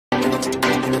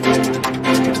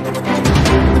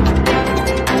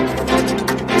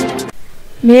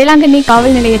வேளாங்கண்ணி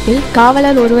காவல் நிலையத்தில்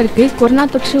காவலர் ஒருவருக்கு கொரோனா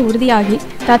தொற்று உறுதியாகி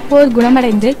தற்போது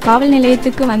குணமடைந்து காவல்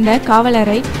நிலையத்துக்கு வந்த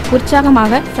காவலரை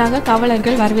உற்சாகமாக சக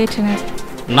காவலர்கள் வரவேற்றனர்.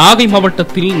 நாகை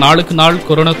மாவட்டத்தில் நாளுக்கு நாள்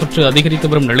கொரோனா தொற்று அதிகரித்து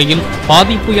வரும் நிலையில்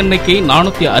பாதிப்பு எண்ணிக்கை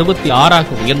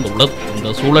 466 உயர்ந்துள்ளது.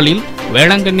 இந்த சூழலில்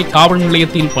வேளாங்கண்ணி காவல்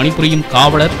நிலையத்தில் பணிபுரியும்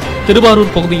காவலர்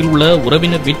திருவாரூர் பகுதியில் உள்ள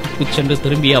உறவினர் வீட்டுக்கு சென்று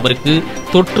திரும்பிய அவருக்கு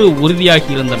தொற்று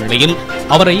உறுதியாகியிருந்த நிலையில்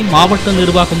அவரை மாவட்ட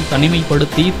நிர்வாகம்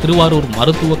தனிமைப்படுத்தி திருவாரூர்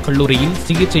மருத்துவக் கல்லூரியில்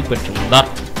சிகிச்சை பெற்று வந்தார்.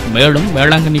 மேலும்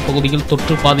வேளாங்கண்ணி பகுதியில்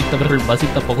தொற்று பாதித்தவர்கள்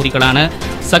வசித்த பகுதிகளான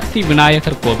சக்தி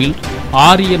விநாயகர் கோவில்,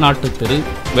 ஆரிய நாட்டு தெரு,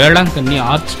 வேளாங்கண்ணி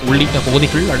ஆர்ச் உள்ளிட்ட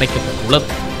பகுதிகள் அடைக்கப்பட்டுள்ளது.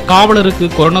 காவலருக்கு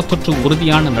கொரோனா தொற்று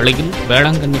உறுதியான நிலையில்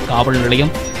வேளாங்கண்ணி காவல்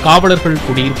நிலையம், காவலர்கள்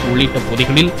குடியிருப்பு உள்ளிட்ட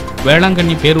பகுதிகளில்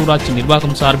வேளாங்கண்ணி பேரூராட்சி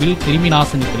நிர்வாகம் சார்பில் கிருமி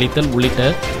நாசினி தெளித்தல்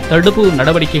உள்ளிட்ட தடுப்பு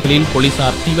நடவடிக்கைகளில்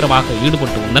போலீசார் தீவிரமாக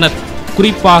ஈடுபட்டு வந்தனர்.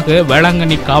 குறிப்பாக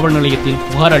வேளாங்கண்ணி காவல் நிலையத்தில்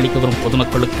புகார் அளிக்க வரும்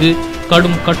பொதுமக்களுக்கு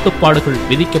கடும் கட்டுப்பாடுகள்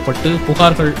விதிக்கப்பட்டு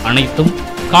புகார்கள் அனைத்தும்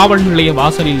காவல் நிலைய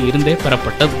வாசலில் இருந்தே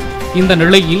பெறப்பட்டது. இந்த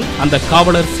நிலையில் அந்த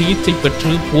காவலர் சிகிச்சை பெற்று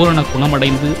பூரண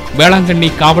குணமடைந்து வேளாங்கண்ணி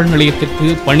காவல் நிலையத்திற்கு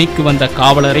பணிக்கு வந்த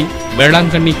காவலரை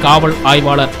வேளாங்கண்ணி காவல்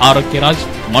ஆய்வாளர் ஆரோக்கியராஜ்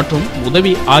மற்றும்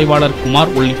உதவி ஆய்வாளர் குமார்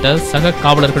உள்ளிட்ட சக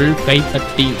காவலர்கள்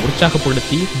கைத்தட்டி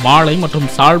உற்சாகப்படுத்தி மாலை மற்றும்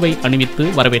சால்வை அணிவித்து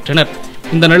வரவேற்றனர்.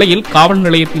 இந்த நிலையில் காவல்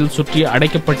நிலையத்தில் சுற்றி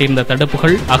அடைக்கப்பட்டிருந்த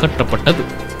தடுப்புகள் அகற்றப்பட்டது.